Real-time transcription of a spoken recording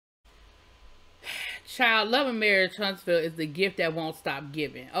Child, Love and Marriage Huntsville is the gift that won't stop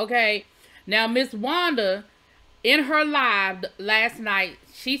giving. Okay? Now, Miss Wanda, in her live last night,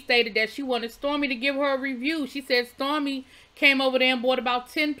 she stated that she wanted Stormi to give her a review. She said Stormi came over there and bought about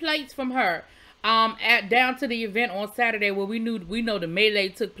 10 plates from her down to the event on Saturday where we know the melee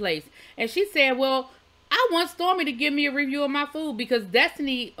took place. And she said, well, I want Stormi to give me a review of my food, because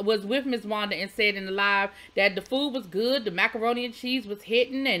Destiny was with Miss Wanda and said in the live that the food was good, the macaroni and cheese was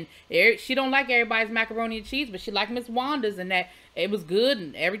hitting, and she don't like everybody's macaroni and cheese, but she liked Miss Wanda's, and that it was good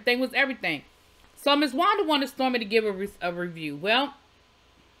and everything was everything. So Miss Wanda wanted Stormi to give a review. Well,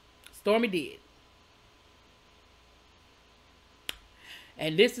 Stormi did.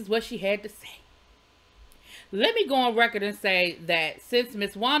 And this is what she had to say. Let me go on record and say that since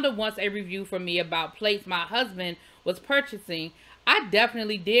Miss Wanda wants a review from me about plates my husband was purchasing, I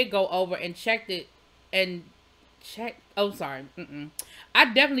definitely did go over and checked it and I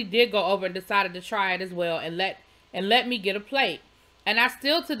definitely did go over and decided to try it as well and let me get a plate. And I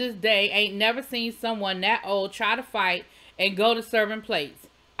still to this day ain't never seen someone that old try to fight and go to serving plates.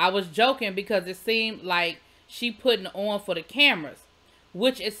 I was joking because it seemed like she putting on for the cameras,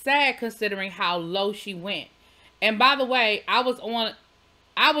 which is sad considering how low she went. And by the way, I was on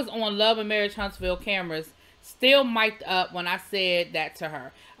Love and Marriage Huntsville cameras, still mic'd up when I said that to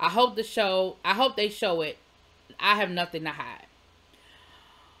her. I hope they show it. I have nothing to hide.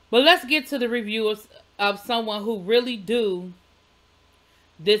 But let's get to the review of someone who really do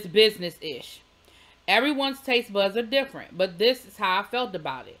this business-ish. Everyone's taste buds are different, but this is how I felt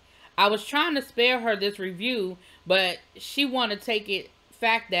about it. I was trying to spare her this review, but she wanted to take it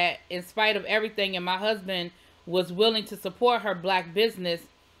fact that in spite of everything, and my husband was willing to support her black business,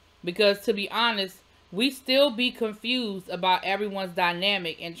 because to be honest, we still be confused about everyone's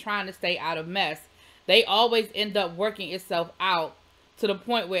dynamic and trying to stay out of mess. They always end up working itself out to the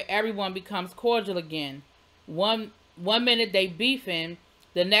point where everyone becomes cordial again. One minute they beefing,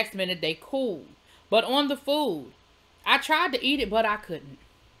 the next minute they cool. But on the food, I tried to eat it, but I couldn't.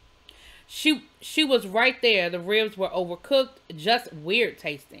 She was right there. The ribs were overcooked, just weird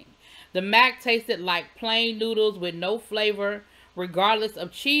tasting. The mac tasted like plain noodles with no flavor, regardless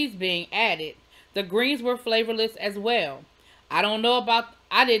of cheese being added. The greens were flavorless as well. I didn't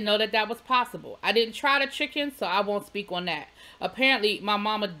know that was possible. I didn't try the chicken, so I won't speak on that. Apparently, my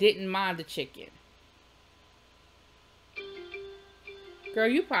mama didn't mind the chicken. Girl,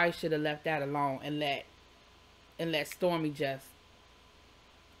 you probably should have left that alone and let Stormi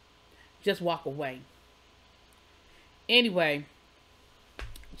just walk away. Anyway,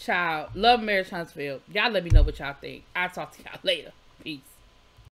 child, Love Marriage Huntsville. Y'all let me know what y'all think. I'll talk to y'all later. Peace.